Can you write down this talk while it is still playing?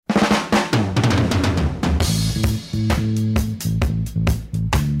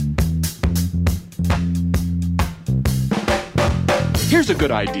Here's a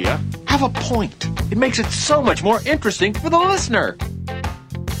good idea. Have a point. It makes it so much more interesting for the listener.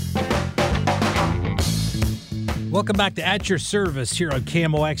 Welcome back to At Your Service here on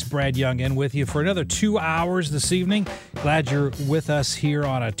KMOX. Brad Youngin with you for another 2 hours this evening. Glad you're with us here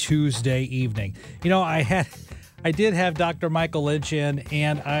on a Tuesday evening. You know, I did have Dr. Michael Lynch in,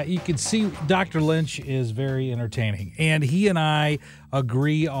 and you can see Dr. Lynch is very entertaining. And he and I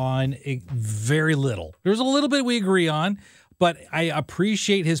agree on very little. There's a little bit we agree on, but I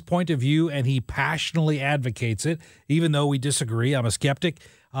appreciate his point of view, and he passionately advocates it, even though we disagree. I'm a skeptic.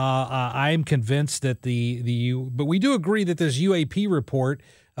 I'm convinced that but we do agree that this UAP report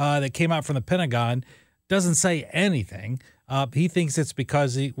that came out from the Pentagon doesn't say anything. He thinks it's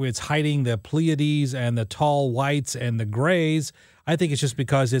because it's hiding the Pleiades and the tall whites and the grays. I think it's just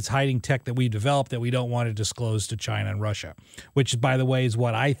because it's hiding tech that we developed that we don't want to disclose to China and Russia, which, by the way, is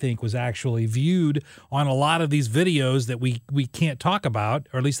what I think was actually viewed on a lot of these videos that we can't talk about,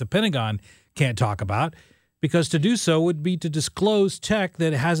 or at least the Pentagon can't talk about. Because to do so would be to disclose tech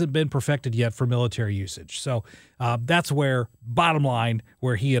that hasn't been perfected yet for military usage. So that's where, bottom line,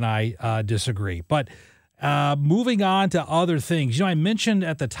 where he and I disagree. But moving on to other things. You know, I mentioned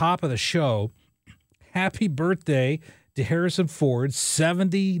at the top of the show, happy birthday to Harrison Ford,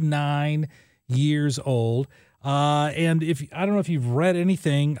 79 years old. And I don't know if you've read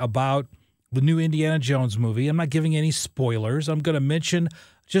anything about the new Indiana Jones movie. I'm not giving any spoilers. I'm going to mention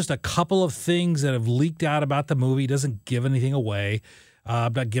just a couple of things that have leaked out about the movie. It doesn't give anything away.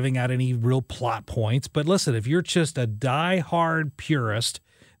 I'm not giving out any real plot points. But listen, if you're just a die-hard purist,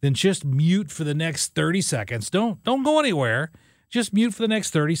 then just mute for the next 30 seconds. Don't go anywhere. Just mute for the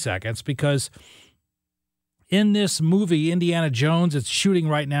next 30 seconds, because in this movie, Indiana Jones, it's shooting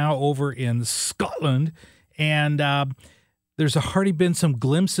right now over in Scotland, and there's already been some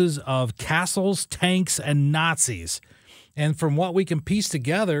glimpses of castles, tanks, and Nazis. And from what we can piece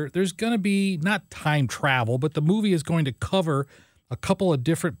together, there's going to be not time travel, but the movie is going to cover a couple of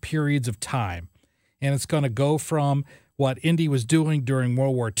different periods of time. And it's going to go from what Indy was doing during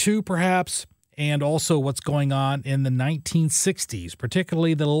World War II, perhaps, and also what's going on in the 1960s,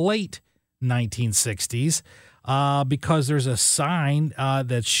 particularly the late 1960s, because there's a sign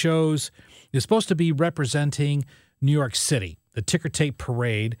that shows it's supposed to be representing New York City, the ticker tape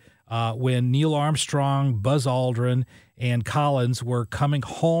parade, when Neil Armstrong, Buzz Aldrin, and Collins were coming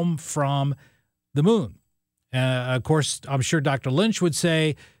home from the moon. Of course, I'm sure Dr. Lynch would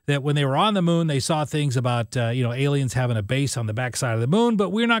say that when they were on the moon, they saw things about, aliens having a base on the backside of the moon,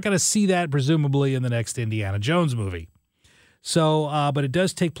 but we're not going to see that, presumably, in the next Indiana Jones movie. So, but it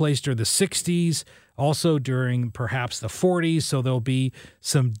does take place during the 60s, also during perhaps the 40s, so there'll be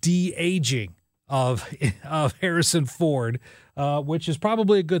some de-aging of Harrison Ford, which is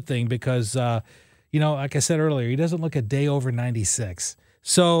probably a good thing because, like I said earlier, he doesn't look a day over 96.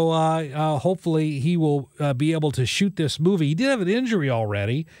 So hopefully he will be able to shoot this movie. He did have an injury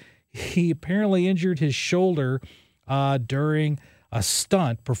already. He apparently injured his shoulder during a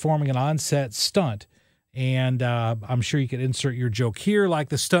stunt, performing an on-set stunt. And I'm sure you could insert your joke here, like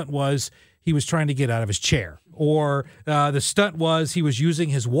the stunt was he was trying to get out of his chair. Or the stunt was he was using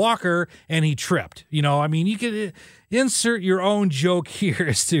his walker and he tripped. You could insert your own joke here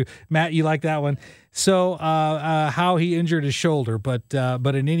as to, Matt, you like that one? So how he injured his shoulder. But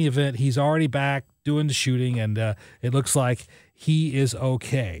in any event, he's already back doing the shooting, and it looks like he is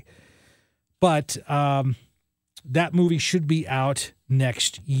okay. But that movie should be out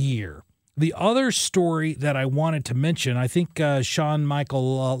next year. The other story that I wanted to mention, I think Sean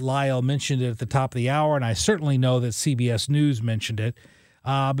Michael Lyle mentioned it at the top of the hour, and I certainly know that CBS News mentioned it.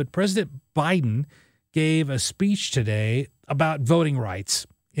 But President Biden gave a speech today about voting rights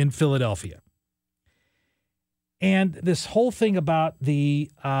in Philadelphia. And this whole thing about the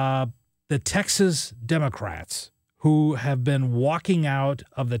Texas Democrats who have been walking out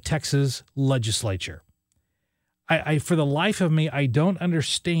of the Texas legislature. I for the life of me, I don't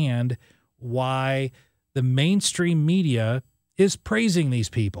understand why the mainstream media is praising these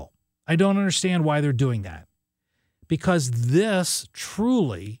people. I don't understand why they're doing that. Because this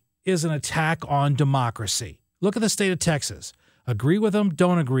truly is an attack on democracy. Look at the state of Texas. Agree with them,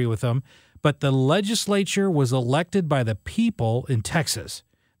 don't agree with them. But the legislature was elected by the people in Texas.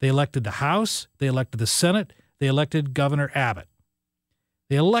 They elected the House, they elected the Senate, they elected Governor Abbott.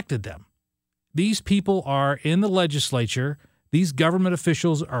 They elected them. These people are in the legislature. These government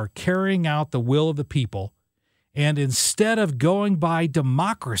officials are carrying out the will of the people. And instead of going by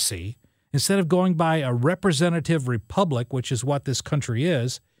democracy, instead of going by a representative republic, which is what this country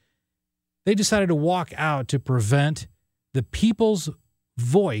is, they decided to walk out to prevent the people's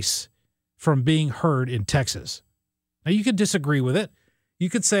voice from being heard in Texas. Now, you could disagree with it. You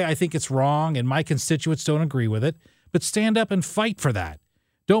could say, I think it's wrong and my constituents don't agree with it, but stand up and fight for that.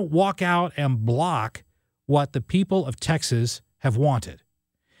 Don't walk out and block what the people of Texas have wanted.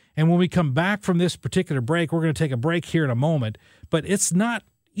 And when we come back from this particular break, we're going to take a break here in a moment, but it's not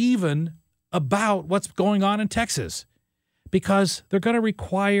even about what's going on in Texas because they're going to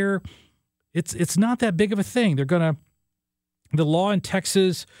require, it's not that big of a thing. The law in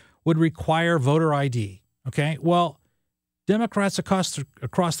Texas would require voter ID. Okay. Well, Democrats across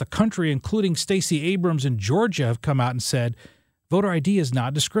the country, including Stacey Abrams in Georgia, have come out and said voter ID is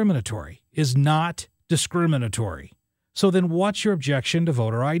not discriminatory. So then what's your objection to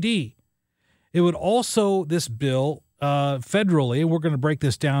voter ID? It would also, this bill federally, and we're going to break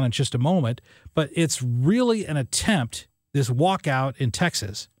this down in just a moment, but it's really an attempt, this walkout in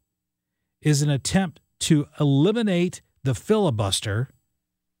Texas is an attempt to eliminate the filibuster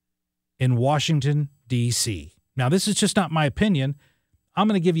in Washington, D.C. Now, this is just not my opinion. I'm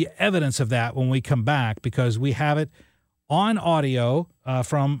going to give you evidence of that when we come back because we have it on audio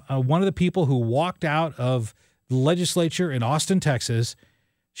from one of the people who walked out of the legislature in Austin, Texas.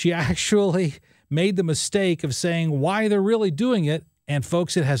 She actually made the mistake of saying why they're really doing it. And,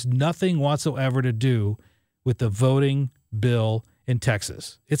 folks, it has nothing whatsoever to do with the voting bill in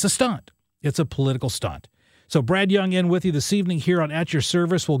Texas. It's a stunt. It's a political stunt. So Brad Young in with you this evening here on At Your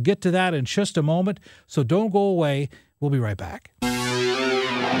Service. We'll get to that in just a moment, so don't go away. We'll be right back.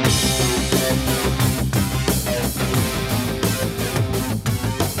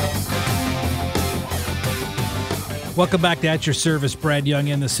 Welcome back to At Your Service. Brad Young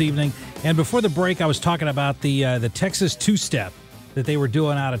in this evening. And before the break, I was talking about the Texas two-step that they were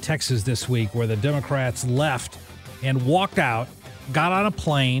doing out of Texas this week, where the Democrats left and walked out, got on a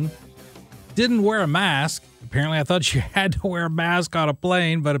plane, didn't wear a mask. Apparently, I thought you had to wear a mask on a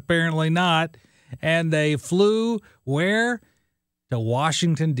plane, but apparently not. And they flew where? To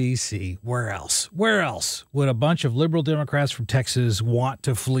Washington, D.C. Where else? Where else would a bunch of liberal Democrats from Texas want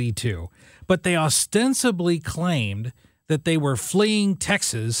to flee to? But they ostensibly claimed that they were fleeing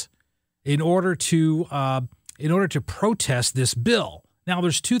Texas in order to protest this bill. Now,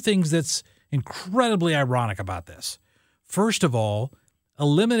 there's two things that's incredibly ironic about this. First of all,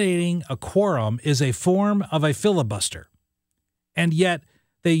 eliminating a quorum is a form of a filibuster. And yet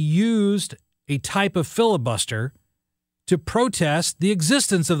they used a type of filibuster to protest the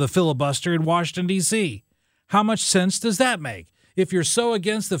existence of the filibuster in Washington, D.C. How much sense does that make? If you're so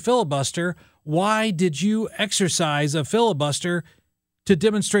against the filibuster, why did you exercise a filibuster to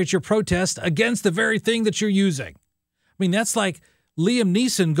demonstrate your protest against the very thing that you're using? I mean, that's like Liam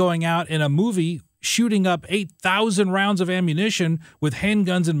Neeson going out in a movie shooting up 8,000 rounds of ammunition with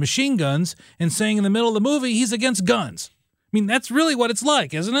handguns and machine guns and saying in the middle of the movie he's against guns. I mean, that's really what it's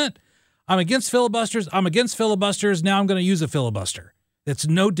like, isn't it? I'm against filibusters. Now I'm going to use a filibuster. It's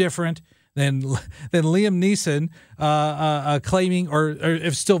no different than Liam Neeson claiming, or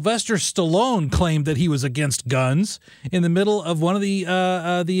if Sylvester Stallone claimed that he was against guns in the middle of one of the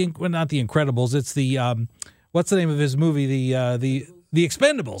not the Incredibles. It's the what's the name of his movie? The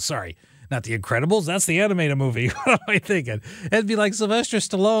Expendables. Sorry. Not The Incredibles. That's the animated movie. What am I thinking? It'd be like Sylvester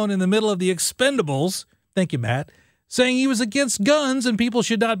Stallone in the middle of The Expendables. Thank you, Matt. Saying he was against guns and people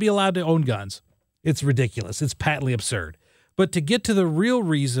should not be allowed to own guns. It's ridiculous. It's patently absurd. But to get to the real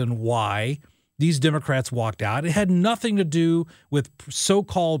reason why these Democrats walked out, it had nothing to do with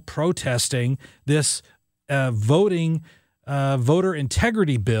so-called protesting this voter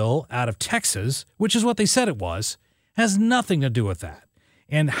integrity bill out of Texas, which is what they said it was. It has nothing to do with that.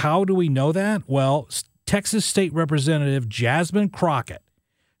 And how do we know that? Well, Texas State Representative Jasmine Crockett,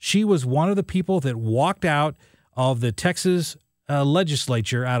 she was one of the people that walked out of the Texas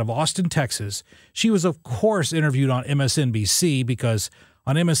legislature out of Austin, Texas. She was, of course, interviewed on MSNBC because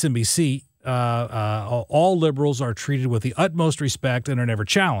on MSNBC, all liberals are treated with the utmost respect and are never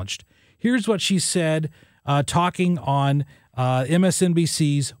challenged. Here's what she said talking on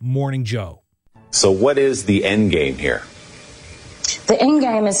MSNBC's Morning Joe. So what is the end game here? The end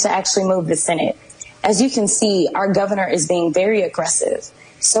game is to actually move the Senate. As you can see, our governor is being very aggressive.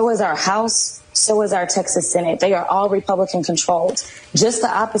 So is our House. So is our Texas Senate. They are all Republican controlled, just the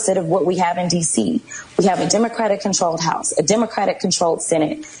opposite of what we have in D.C. We have a Democratic controlled House, a Democratic controlled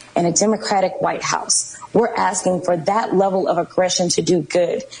Senate, and a Democratic White House. We're asking for that level of aggression to do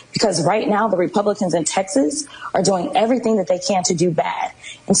good, because right now the Republicans in Texas are doing everything that they can to do bad.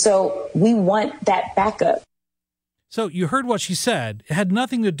 And so we want that backup. So you heard what she said. It had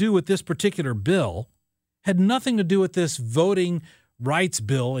nothing to do with this particular bill, had nothing to do with this voting rights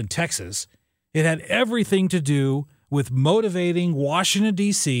bill in Texas. It had everything to do with motivating Washington,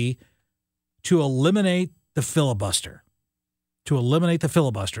 D.C. to eliminate the filibuster. to eliminate the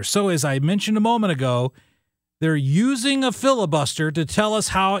filibuster. So as I mentioned a moment ago, they're using a filibuster to tell us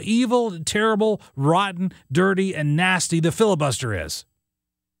how evil, terrible, rotten, dirty, and nasty the filibuster is.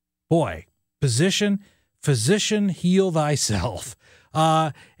 Boy, physician, heal thyself.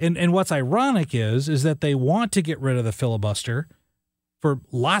 And what's ironic is that they want to get rid of the filibuster for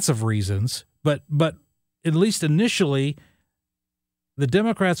lots of reasons, but at least initially, the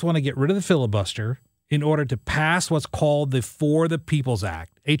Democrats want to get rid of the filibuster in order to pass what's called the For the People's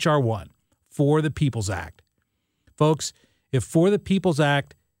Act, H.R. 1, For the People's Act. Folks, if For the People's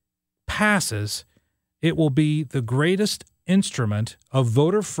Act passes, it will be the greatest instrument of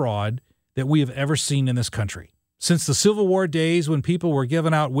voter fraud that we have ever seen in this country. Since the Civil War days when people were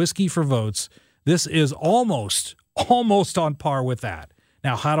giving out whiskey for votes, this is almost on par with that.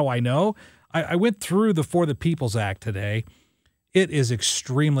 Now, how do I know? I went through the For the People's Act today. It is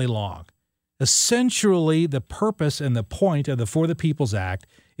extremely long. Essentially, the purpose and the point of the For the People's Act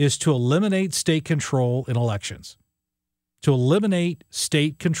is to eliminate state control in elections, to eliminate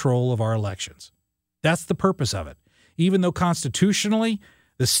state control of our elections. That's the purpose of it. Even though constitutionally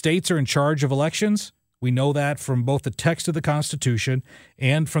the states are in charge of elections, we know that from both the text of the Constitution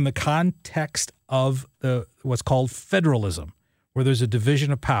and from the context of what's called federalism, where there's a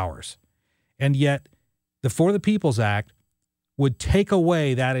division of powers. And yet the For the People's Act would take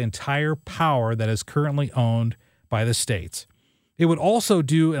away that entire power that is currently owned by the states. It would also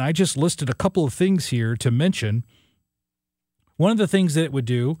do, and I just listed a couple of things here to mention, one of the things that it would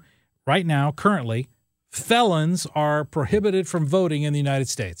do right now, currently, felons are prohibited from voting in the United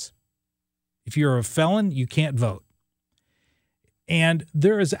States. If you're a felon, you can't vote. And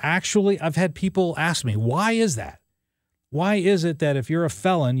there is actually, I've had people ask me, why is that? Why is it that if you're a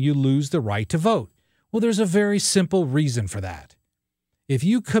felon, you lose the right to vote? Well, there's a very simple reason for that. If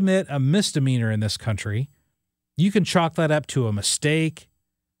you commit a misdemeanor in this country, you can chalk that up to a mistake.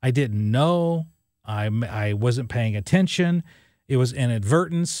 I didn't know. I wasn't paying attention. It was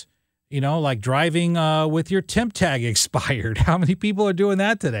inadvertence. Like driving with your temp tag expired. How many people are doing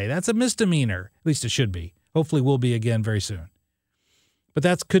that today? That's a misdemeanor. At least it should be. Hopefully will be again very soon. But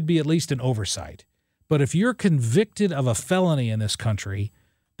that could be at least an oversight. But if you're convicted of a felony in this country,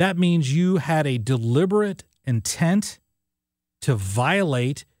 that means you had a deliberate intent to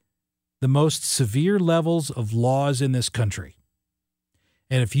violate the most severe levels of laws in this country.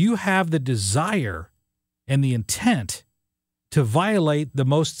 And if you have the desire and the intent to violate the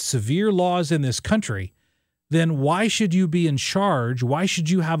most severe laws in this country, then why should you be in charge? Why should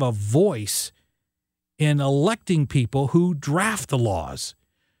you have a voice in electing people who draft the laws?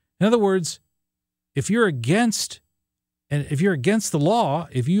 In other words, if you're against the law,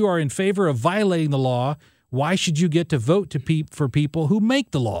 if you are in favor of violating the law, why should you get to vote for people who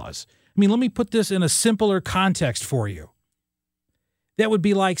make the laws? I mean, let me put this in a simpler context for you. That would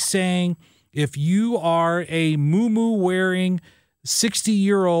be like saying, if you are a muumuu-wearing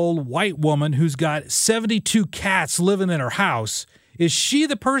 60-year-old white woman who's got 72 cats living in her house, is she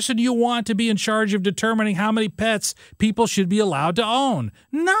the person you want to be in charge of determining how many pets people should be allowed to own?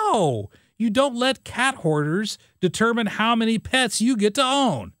 No, you don't let cat hoarders determine how many pets you get to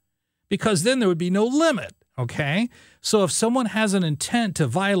own, because then there would be no limit, okay? So if someone has an intent to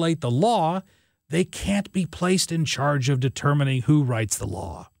violate the law, they can't be placed in charge of determining who writes the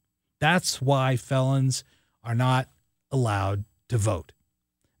law. That's why felons are not allowed to vote.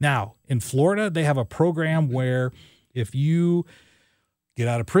 Now, in Florida, they have a program where if you get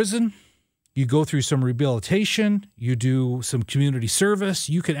out of prison, you go through some rehabilitation, you do some community service,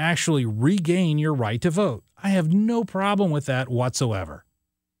 you can actually regain your right to vote. I have no problem with that whatsoever.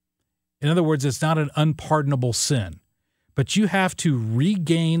 In other words, it's not an unpardonable sin, but you have to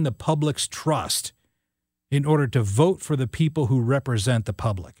regain the public's trust in order to vote for the people who represent the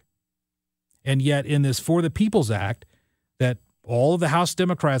public. And yet in this For the People's Act that all of the House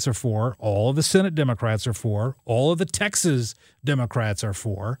Democrats are for, all of the Senate Democrats are for, all of the Texas Democrats are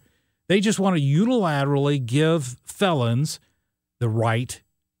for, they just want to unilaterally give felons the right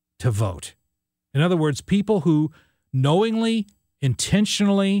to vote. In other words, people who knowingly,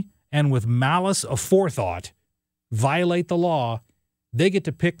 intentionally, and with malice aforethought violate the law, they get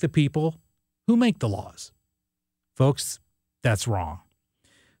to pick the people who make the laws. Folks, that's wrong.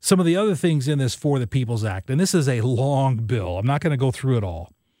 Some of the other things in this For the People's Act, and this is a long bill. I'm not going to go through it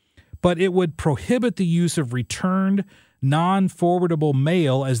all. But it would prohibit the use of returned, non-forwardable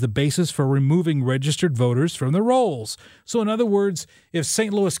mail as the basis for removing registered voters from the rolls. So in other words, if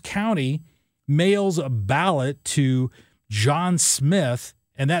St. Louis County mails a ballot to John Smith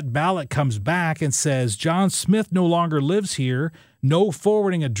and that ballot comes back and says, John Smith no longer lives here, no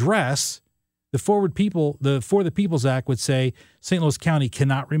forwarding address, The For the People's Act would say St. Louis County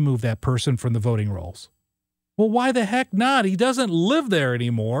cannot remove that person from the voting rolls. Well, why the heck not? He doesn't live there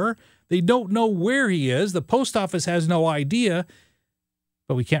anymore. They don't know where he is. The post office has no idea,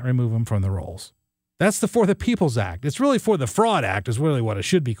 but we can't remove him from the rolls. That's the For the People's Act. It's really For the Fraud Act is really what it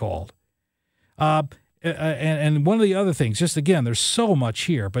should be called. And one of the other things, just again, there's so much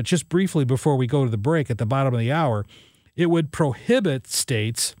here, but just briefly before we go to the break at the bottom of the hour, it would prohibit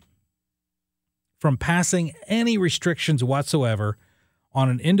states from passing any restrictions whatsoever on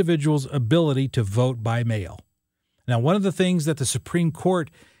an individual's ability to vote by mail. Now, one of the things that the Supreme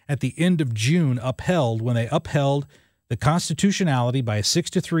Court at the end of June upheld when they upheld the constitutionality by a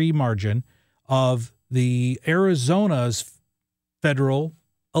 6-3 margin of the Arizona's federal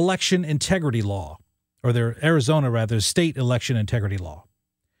election integrity law, or their state election integrity law.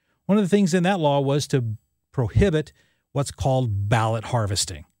 One of the things in that law was to prohibit what's called ballot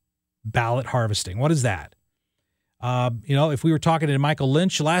harvesting. Ballot harvesting. What is that? If we were talking to Michael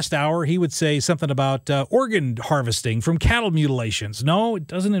Lynch last hour, he would say something about organ harvesting from cattle mutilations. No, it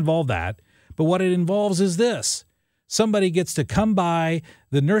doesn't involve that. But what it involves is this. Somebody gets to come by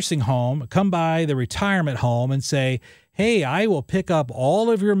the nursing home, come by the retirement home and say, hey, I will pick up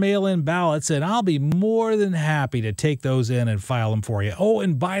all of your mail-in ballots and I'll be more than happy to take those in and file them for you. Oh,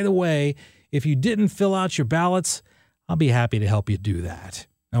 and by the way, if you didn't fill out your ballots, I'll be happy to help you do that.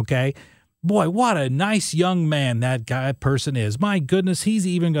 Okay? Boy, what a nice young man that person is. My goodness, he's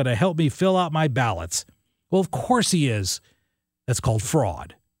even going to help me fill out my ballots. Well, of course he is. That's called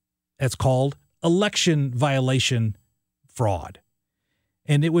fraud. That's called election violation fraud.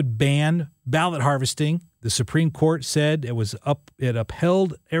 And it would ban ballot harvesting. The Supreme Court said it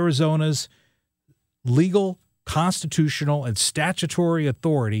upheld Arizona's legal, constitutional, and statutory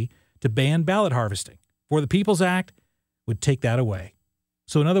authority to ban ballot harvesting. For the People's Act would take that away.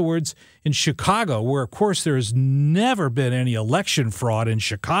 So in other words, in Chicago, where, of course, there's never been any election fraud in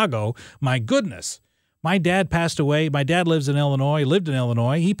Chicago, my goodness, my dad passed away. My dad lived in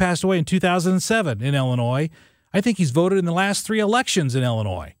Illinois. He passed away in 2007 in Illinois. I think he's voted in the last 3 elections in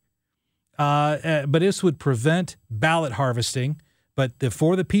Illinois. But this would prevent ballot harvesting. But the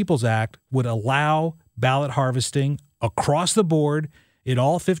For the People's Act would allow ballot harvesting across the board in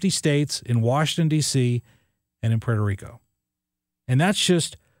all 50 states, in Washington, D.C., and in Puerto Rico. And that's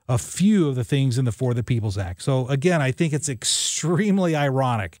just a few of the things in the For the People's Act. So, again, I think it's extremely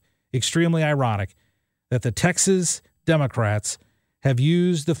ironic that the Texas Democrats have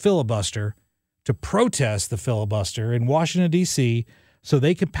used the filibuster to protest the filibuster in Washington, D.C., so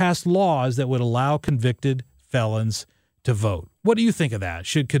they can pass laws that would allow convicted felons to vote. What do you think of that?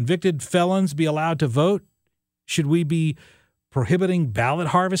 Should convicted felons be allowed to vote? Should we be prohibiting ballot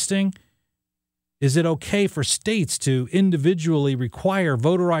harvesting? Is it okay for states to individually require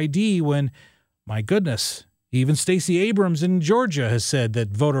voter ID when, my goodness, even Stacey Abrams in Georgia has said that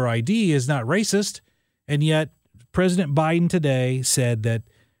voter ID is not racist, and yet President Biden today said that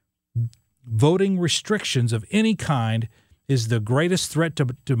voting restrictions of any kind is the greatest threat to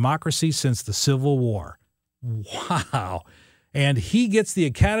democracy since the Civil War. Wow. And he gets the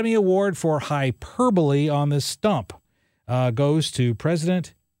Academy Award for hyperbole on this stump. Goes to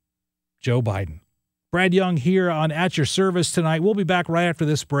President Joe Biden. Brad Young here on At Your Service tonight. We'll be back right after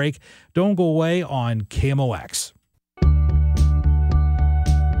this break. Don't go away on KMOX.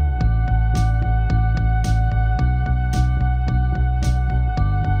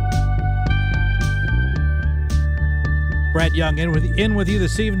 Brad Young in with you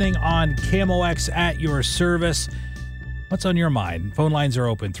this evening on KMOX At Your Service. What's on your mind? Phone lines are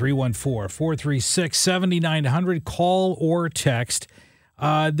open, 314-436-7900. Call or text.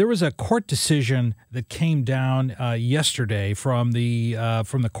 There was a court decision that came down yesterday from the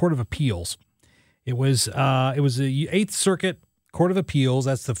Court of Appeals. It was the Eighth Circuit Court of Appeals.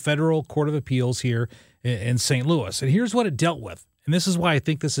 That's the federal Court of Appeals here in St. Louis. And here's what it dealt with. And this is why I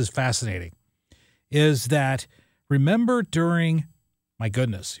think this is fascinating, is that remember during, my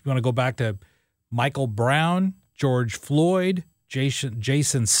goodness, you want to go back to Michael Brown, George Floyd,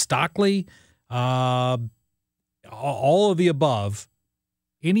 Jason Stockley, all of the above,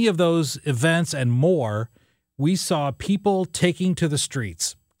 any of those events and more, we saw people taking to the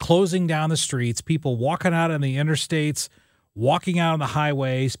streets, closing down the streets, people walking out on the interstates, walking out on the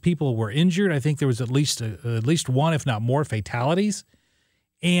highways. People were injured. I think there was at least one, if not more, fatalities.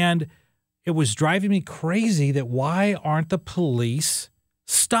 And it was driving me crazy that why aren't the police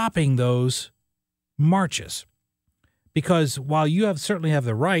stopping those marches? Because while you certainly have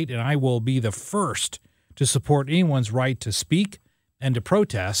the right, and I will be the first to support anyone's right to speak and to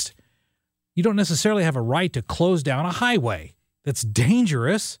protest, you don't necessarily have a right to close down a highway that's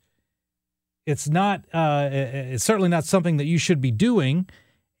dangerous. It's not. It's certainly not something that you should be doing,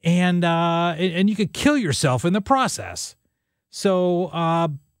 and you could kill yourself in the process. So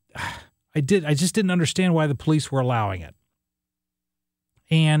I just didn't understand why the police were allowing it.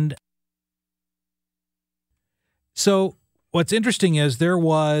 And so what's interesting is there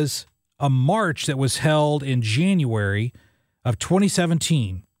was a march that was held in January of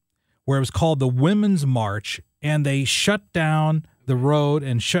 2017 where it was called the Women's March, and they shut down the road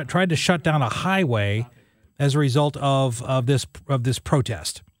and tried to shut down a highway as a result of this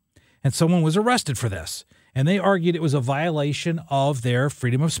protest. And someone was arrested for this, and they argued it was a violation of their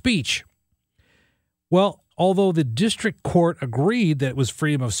freedom of speech. Well, although the district court agreed that it was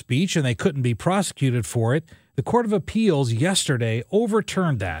freedom of speech and they couldn't be prosecuted for it, the Court of Appeals yesterday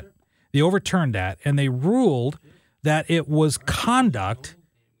overturned that. They overturned that, and they ruled that it was conduct,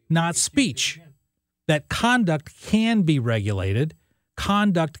 not speech. That conduct can be regulated,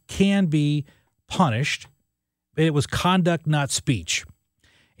 conduct can be punished. It was conduct, not speech.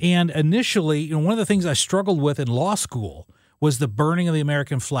 And initially, one of the things I struggled with in law school was the burning of the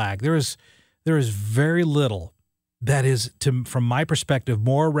American flag. There is very little that is, from my perspective,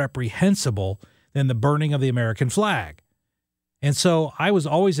 more reprehensible than the burning of the American flag. And so I was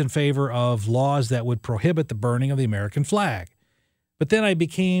always in favor of laws that would prohibit the burning of the American flag. But then I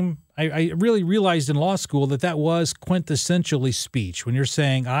really realized in law school that was quintessentially speech. When you're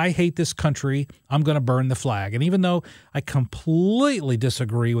saying, I hate this country, I'm going to burn the flag. And even though I completely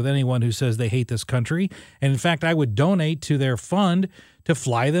disagree with anyone who says they hate this country, and in fact, I would donate to their fund to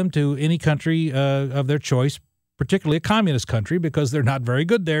fly them to any country of their choice, particularly a communist country, because they're not very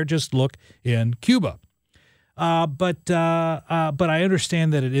good there. Just look in Cuba. But I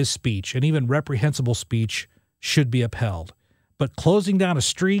understand that it is speech, and even reprehensible speech should be upheld. But closing down a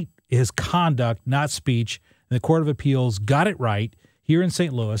street is conduct, not speech. And the Court of Appeals got it right here in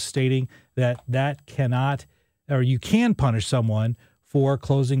St. Louis, stating that cannot, or you can punish someone for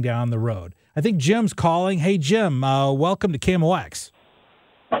closing down the road. I think Jim's calling. Hey, Jim, welcome to KMOX.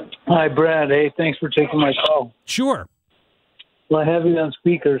 Hi, Brad. Hey, thanks for taking my call. Sure. Well, I have you on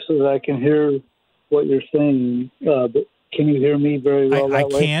speaker so that I can hear what you're saying. But can you hear me very well? I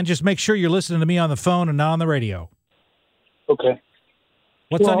can. Just make sure you're listening to me on the phone and not on the radio. Okay.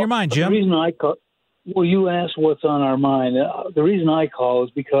 What's on your mind, Jim? The reason I call, you asked what's on our mind. The reason I call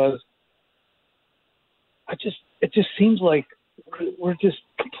is because it just seems like we're just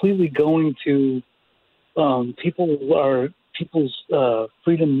completely going to people's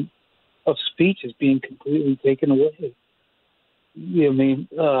freedom of speech is being completely taken away. I mean,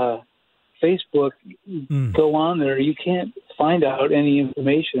 Facebook, go on there, you can't find out any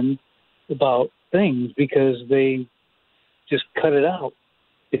information about things because they just cut it out.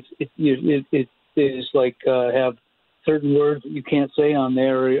 It is like have certain words that you can't say on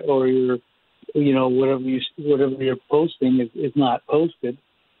there, or your, whatever you're posting is not posted.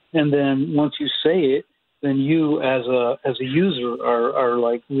 And then once you say it, then you as a user are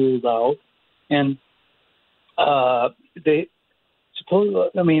like ruled out. And they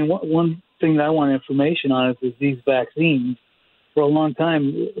suppose, I mean, one thing that I want information on is these vaccines. For a long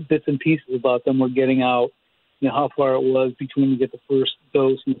time, bits and pieces about them were getting out. How far it was between you get the first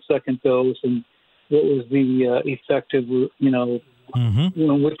dose and the second dose, and what was the effective, which one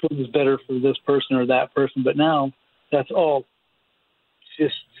was better for this person or that person. But now that's all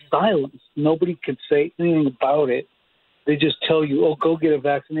just silence. Nobody could say anything about it. They just tell you, oh, go get a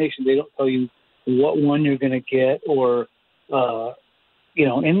vaccination. They don't tell you what one you're going to get or,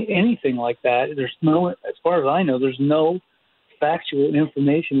 anything like that. There's no, as far as I know, there's no factual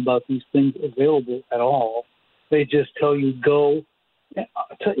information about these things available at all. They just tell you go.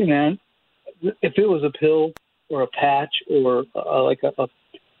 I'll tell you, man, if it was a pill or a patch or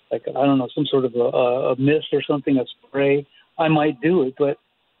some sort of a mist or something, a spray, I might do it. But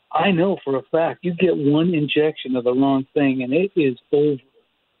I know for a fact you get one injection of the wrong thing and it is over.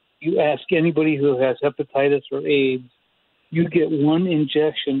 You ask anybody who has hepatitis or AIDS, you get one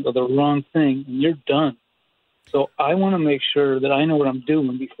injection of the wrong thing and you're done. So I want to make sure that I know what I'm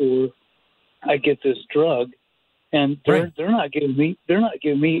doing before I get this drug. And they're not giving me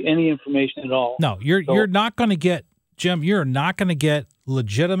any information at all. No, you're not going to get, Jim, you're not going to get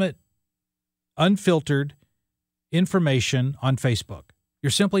legitimate, unfiltered information on Facebook.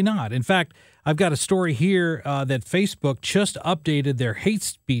 You're simply not. In fact, I've got a story here that Facebook just updated their hate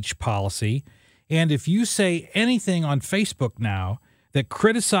speech policy. And if you say anything on Facebook now that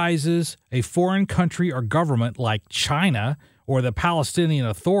criticizes a foreign country or government like China or the Palestinian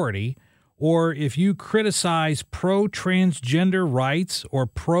Authority, or if you criticize pro-transgender rights or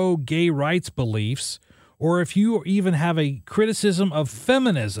pro-gay rights beliefs, or if you even have a criticism of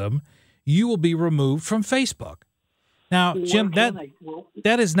feminism, you will be removed from Facebook. Now, Jim,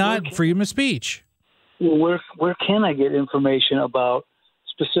 that is not freedom of speech. Well, where can I get information about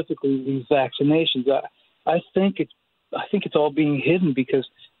specifically these vaccinations? I think it's all being hidden because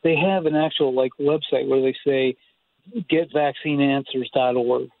they have an actual website where they say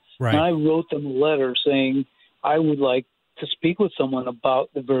getvaccineanswers.org. Right. And I wrote them a letter saying I would like to speak with someone about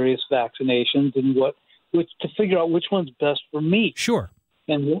the various vaccinations and to figure out which one's best for me. Sure.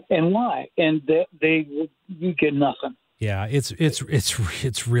 And why. And you get nothing. Yeah,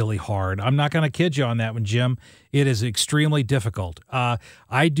 it's really hard. I'm not going to kid you on that one, Jim. It is extremely difficult.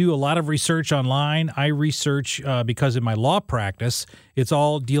 I do a lot of research online. I research because in my law practice, it's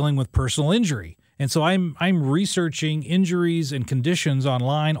all dealing with personal injury. And so I'm researching injuries and conditions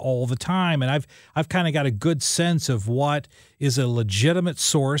online all the time, and I've kind of got a good sense of what is a legitimate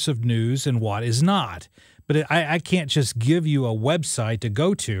source of news and what is not. But I can't just give you a website to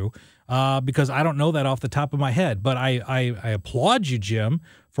go to because I don't know that off the top of my head. But I applaud you, Jim,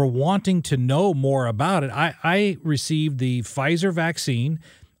 for wanting to know more about it. I received the Pfizer vaccine.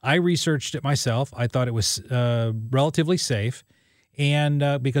 I researched it myself. I thought it was relatively safe.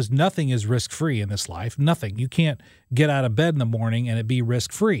 And because nothing is risk-free in this life, nothing. You can't get out of bed in the morning and it be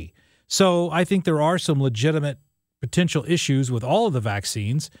risk-free. So I think there are some legitimate potential issues with all of the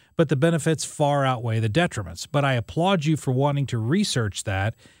vaccines, but the benefits far outweigh the detriments. But I applaud you for wanting to research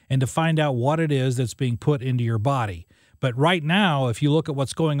that and to find out what it is that's being put into your body. But right now, if you look at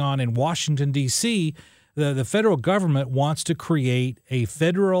what's going on in Washington, D.C., the federal government wants to create a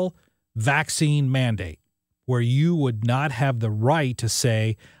federal vaccine mandate, where you would not have the right to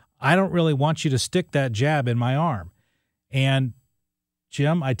say, I don't really want you to stick that jab in my arm. And,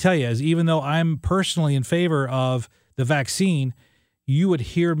 Jim, I tell you, even though I'm personally in favor of the vaccine, you would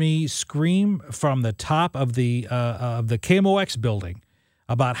hear me scream from the top of the KMOX building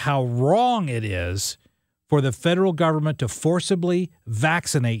about how wrong it is for the federal government to forcibly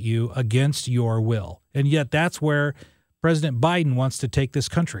vaccinate you against your will. And yet that's where President Biden wants to take this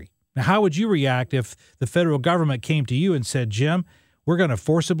country. Now, how would you react if the federal government came to you and said, Jim, we're going to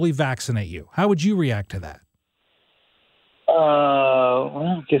forcibly vaccinate you? How would you react to that? Well,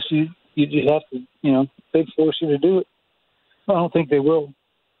 I guess you have to, they'd force you to do it. I don't think they will.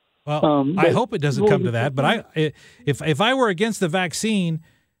 Well, I hope it doesn't come to that. But if I were against the vaccine,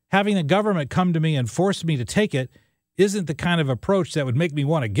 having the government come to me and force me to take it isn't the kind of approach that would make me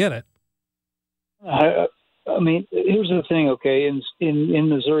want to get it. I mean, here's the thing, okay? In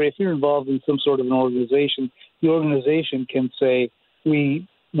Missouri, if you're involved in some sort of an organization, the organization can say, we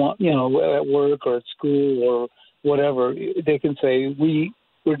want, at work or at school or whatever, they can say,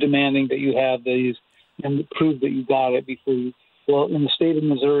 we're demanding that you have these and prove that you got it before you. Well, in the state of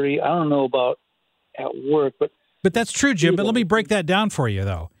Missouri, I don't know about at work, but that's true, Jim. But let me break that down for you,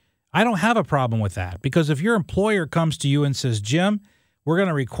 though. I don't have a problem with that because if your employer comes to you and says, Jim, we're going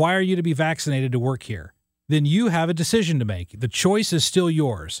to require you to be vaccinated to work here, then you have a decision to make. The choice is still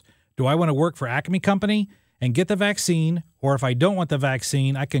yours. Do I want to work for Acme Company and get the vaccine, or if I don't want the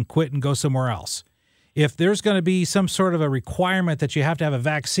vaccine, I can quit and go somewhere else? If there's going to be some sort of a requirement that you have to have a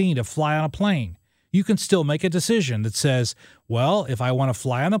vaccine to fly on a plane, you can still make a decision that says, well, if I want to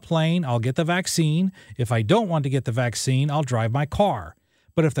fly on a plane, I'll get the vaccine. If I don't want to get the vaccine, I'll drive my car.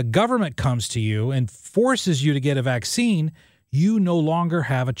 But if the government comes to you and forces you to get a vaccine, you no longer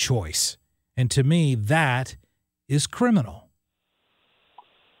have a choice. And to me, that is criminal.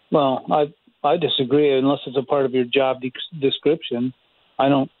 Well, I disagree. Unless it's a part of your job description, I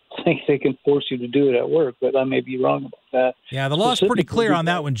don't think they can force you to do it at work, but I may be wrong about that. Yeah, the law is pretty clear on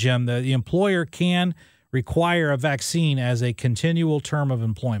that one, Jim. The employer can require a vaccine as a continual term of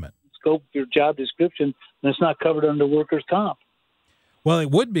employment. Scope of your job description, and it's not covered under workers' comp. Well,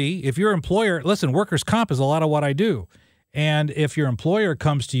 it would be if your employer, listen, workers' comp is a lot of what I do. And if your employer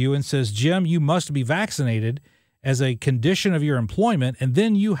comes to you and says, Jim, you must be vaccinated as a condition of your employment, and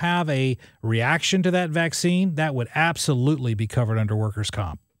then you have a reaction to that vaccine, that would absolutely be covered under workers'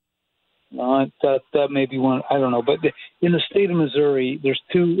 comp. That may be one. I don't know. But in the state of Missouri, there's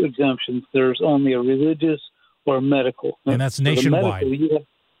two exemptions. There's only a religious or a medical. And that's nationwide. And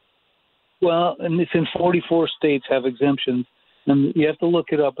it's in 44 states have exemptions. And you have to look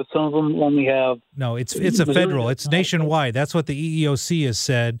it up, but some of them only have... No, it's a federal. It's nationwide. That's what the EEOC has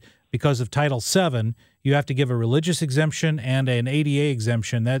said. Because of Title VII, you have to give a religious exemption and an ADA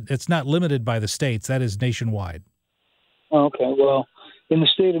exemption. It's not limited by the states. That is nationwide. Okay, well, in the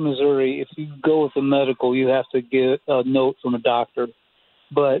state of Missouri, if you go with the medical, you have to get a note from a doctor.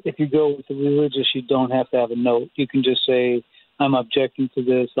 But if you go with the religious, you don't have to have a note. You can just say, I'm objecting to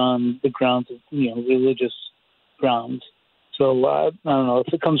this on the grounds of, religious grounds. So I don't know.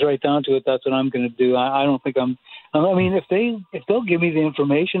 If it comes right down to it, that's what I'm going to do. I don't think I'm. I mean, if they'll give me the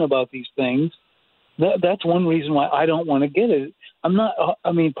information about these things, that's one reason why I don't want to get it. I'm not.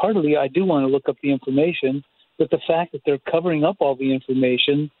 I mean, partly I do want to look up the information, but the fact that they're covering up all the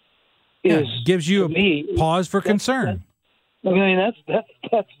information gives you a pause for concern. I mean,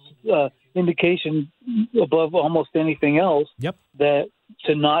 that's indication above almost anything else. Yep. That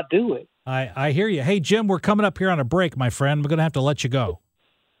to not do it. I hear you. Hey, Jim, we're coming up here on a break, my friend. We're going to have to let you go.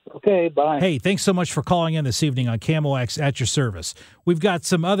 Okay, bye. Hey, thanks so much for calling in this evening on KMOX at your service. We've got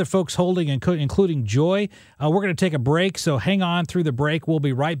some other folks holding, including Joy. We're going to take a break, so hang on through the break. We'll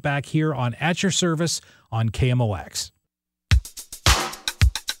be right back here on At Your Service on KMOX.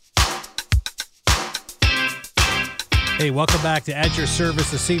 Hey, welcome back to At Your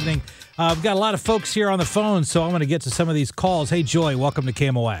Service this evening. We've got a lot of folks here on the phone, so I'm going to get to some of these calls. Hey, Joy, welcome to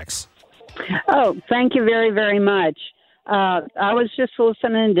KMOX. Oh, thank you very, very much. I was just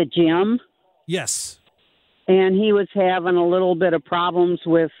listening to Jim. Yes. And he was having a little bit of problems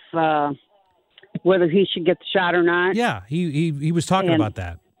with whether he should get the shot or not. Yeah, he was talking about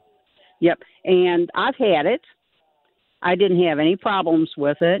that. Yep. And I've had it. I didn't have any problems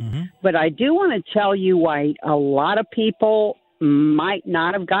with it. Mm-hmm. But I do want to tell you why a lot of people might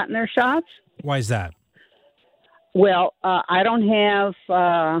not have gotten their shots. Why is that? Well, I don't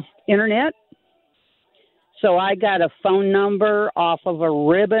have internet. So I got a phone number off of a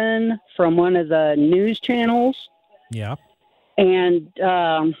ribbon from one of the news channels. Yeah. And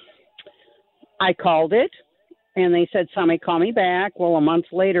I called it, and they said, somebody call me back. Well, a month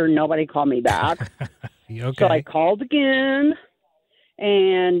later, nobody called me back. Okay. So I called again,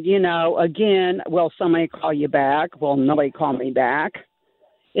 and, again, will somebody call you back? Well, nobody called me back.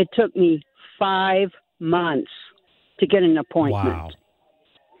 It took me 5 months to get an appointment. Wow.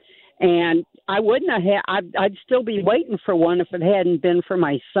 And I wouldn't have had, I'd still be waiting for one if it hadn't been for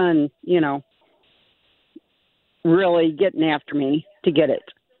my son, really getting after me to get it.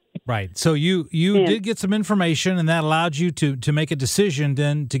 Right. So you did get some information, and that allowed you to make a decision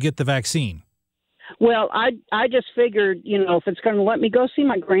then to get the vaccine. Well, I just figured, if it's going to let me go see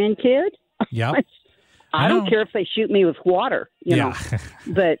my grandkid, yeah, I don't care if they shoot me with water, know,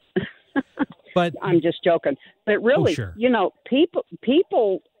 but I'm just joking. But really, sure.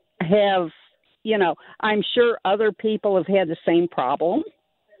 People have, I'm sure other people have had the same problem.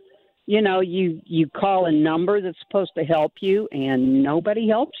 You call a number that's supposed to help you, and nobody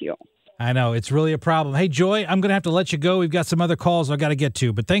helps you. I know. It's really a problem. Hey, Joy, I'm going to have to let you go. We've got some other calls I've got to get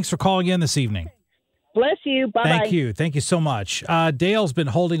to, but thanks for calling in this evening. Bless you. Bye-bye. Thank you. Thank you so much. Dale's been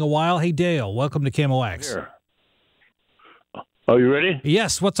holding a while. Hey, Dale, welcome to KMOX. Here. Are you ready?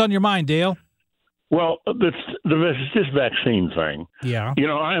 Yes. What's on your mind, Dale? Well, this vaccine thing. Yeah.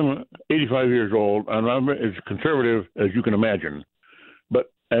 I'm 85 years old, and I'm as conservative as you can imagine.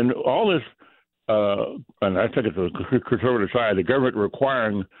 And all this, and I think it's the conservative side, the government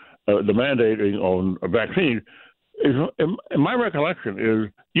requiring the mandating on a vaccine, is, in my recollection,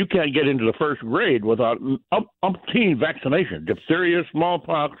 is you can't get into the first grade without umpteen vaccination, diphtheria,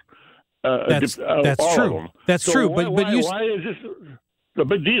 smallpox. That's all true. Of them. That's so true. Why is this a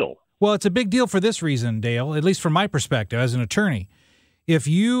big deal? Well, it's a big deal for this reason, Dale, at least from my perspective as an attorney. If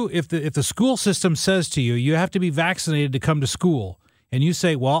the school system says to you, you have to be vaccinated to come to school, and you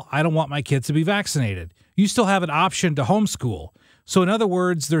say, well, I don't want my kids to be vaccinated, you still have an option to homeschool. So in other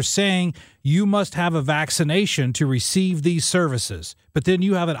words, they're saying you must have a vaccination to receive these services, but then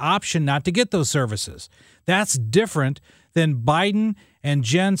you have an option not to get those services. That's different than Biden and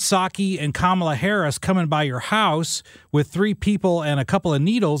Jen Psaki and Kamala Harris coming by your house with 3 people and a couple of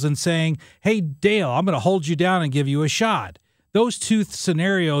needles and saying, hey, Dale, I'm going to hold you down and give you a shot. Those two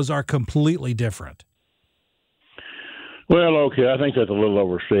scenarios are completely different. Well, okay, I think that's a little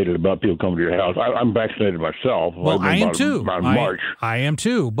overstated about people coming to your house. I'm vaccinated myself. Well, I am too. About March. I am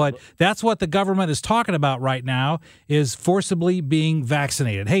too. But that's what the government is talking about right now, is forcibly being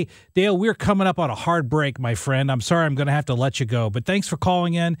vaccinated. Hey, Dale, we're coming up on a hard break, my friend. I'm sorry I'm going to have to let you go. But thanks for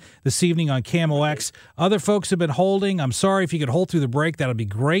calling in this evening on KMOX. Other folks have been holding. I'm sorry. If you could hold through the break, that would be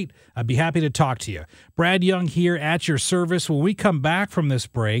great. I'd be happy to talk to you. Brad Young here at your service. When we come back from this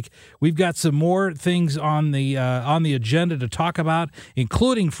break, we've got some more things on the agenda to talk about,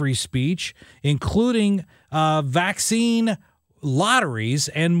 including free speech, including vaccine lotteries,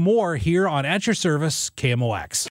 and more here on At Your Service, KMOX.